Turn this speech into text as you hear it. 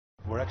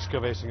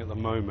excavating at the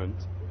moment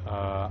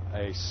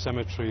a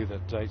cemetery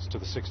that dates to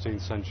the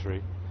 16th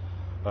century.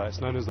 It's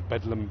known as the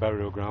Bedlam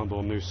burial ground,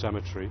 or New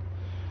Cemetery,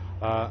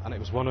 and it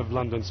was one of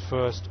London's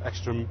first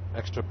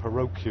extra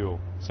parochial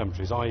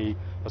cemeteries, i.e.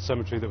 a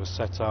cemetery that was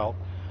set out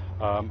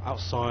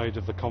outside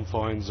of the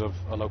confines of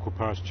a local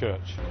parish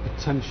church.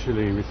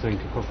 Potentially, we think,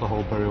 across the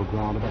whole burial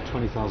ground, about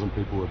 20,000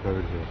 people were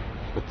buried here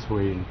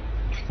between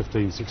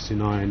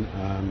 1569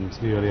 and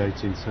the early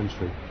 18th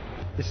century.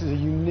 This is a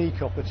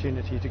unique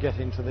opportunity to get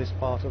into this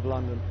part of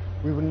London.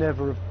 We would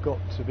never have got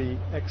to be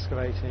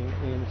excavating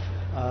in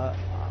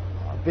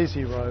a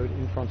busy road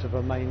in front of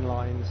a main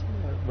line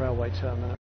railway terminus.